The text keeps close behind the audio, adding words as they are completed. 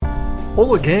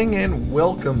Hola gang, and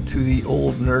welcome to the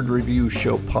Old Nerd Review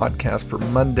Show podcast for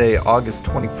Monday, August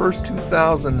 21st,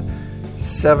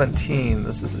 2017.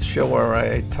 This is a show where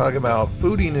I talk about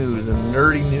foodie news and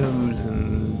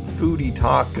foodie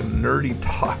talk and nerdy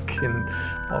talk and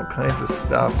all kinds of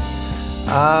stuff.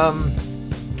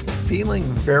 Feeling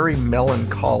very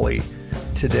melancholy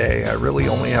today. I really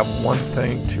only have one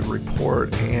thing to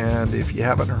report, and if you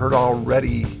haven't heard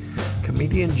already,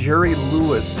 comedian Jerry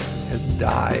Lewis has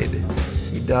died.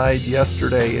 He died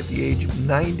yesterday at the age of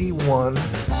 91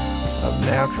 of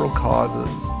natural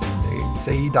causes. They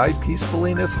say he died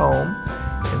peacefully in his home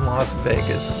in Las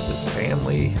Vegas with his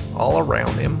family all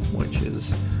around him, which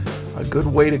is a good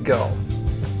way to go.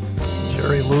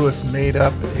 Jerry Lewis made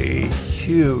up a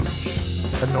huge,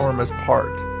 enormous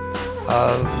part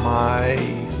of my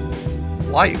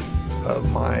life,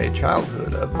 of my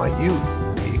childhood, of my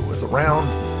youth. He was around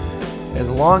as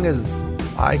long as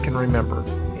I can remember,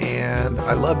 and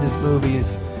I loved his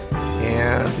movies,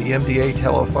 and the MDA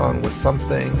telethon was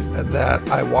something that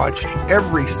I watched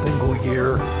every single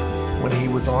year when he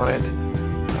was on it.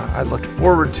 I looked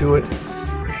forward to it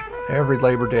every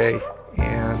Labor Day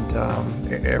and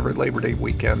every Labor Day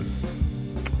weekend,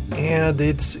 and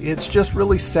it's just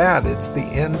really sad. It's the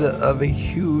end of a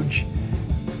huge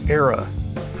era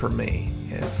for me.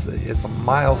 It's a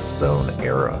milestone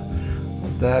era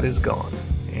that is gone,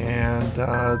 and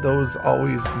those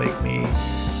always make me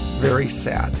very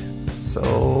sad.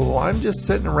 So I'm just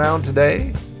sitting around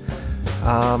today,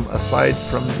 aside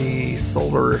from the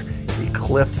solar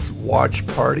eclipse watch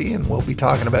party, and we'll be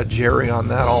talking about Jerry on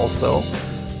that also.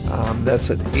 That's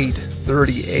at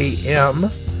 8:30 a.m.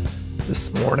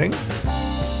 this morning,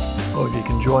 so if you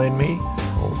can join me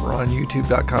over on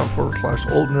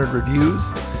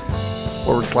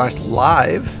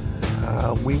youtube.com/oldnerdreviews/live.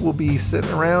 We will be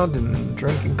sitting around and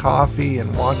drinking coffee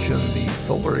and watching the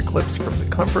solar eclipse from the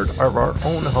comfort of our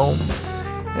own homes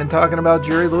and talking about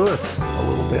Jerry Lewis a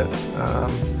little bit.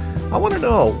 I want to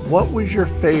know, what was your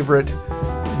favorite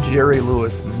Jerry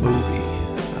Lewis movie?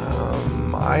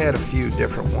 I had a few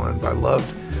different ones. I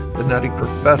loved The Nutty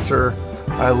Professor.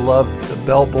 I loved The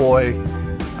Bellboy.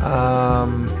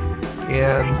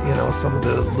 And, some of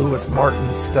the Lewis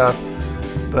Martin stuff.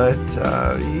 But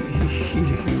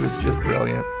he was just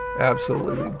brilliant.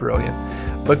 Absolutely brilliant.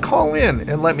 But call in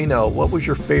and let me know, what was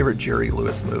your favorite Jerry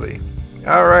Lewis movie?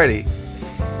 Alrighty.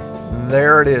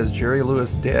 There it is. Jerry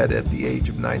Lewis dead at the age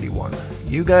of 91.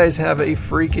 You guys have a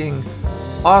freaking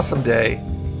awesome day,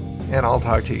 and I'll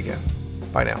talk to you again.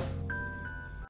 Bye now.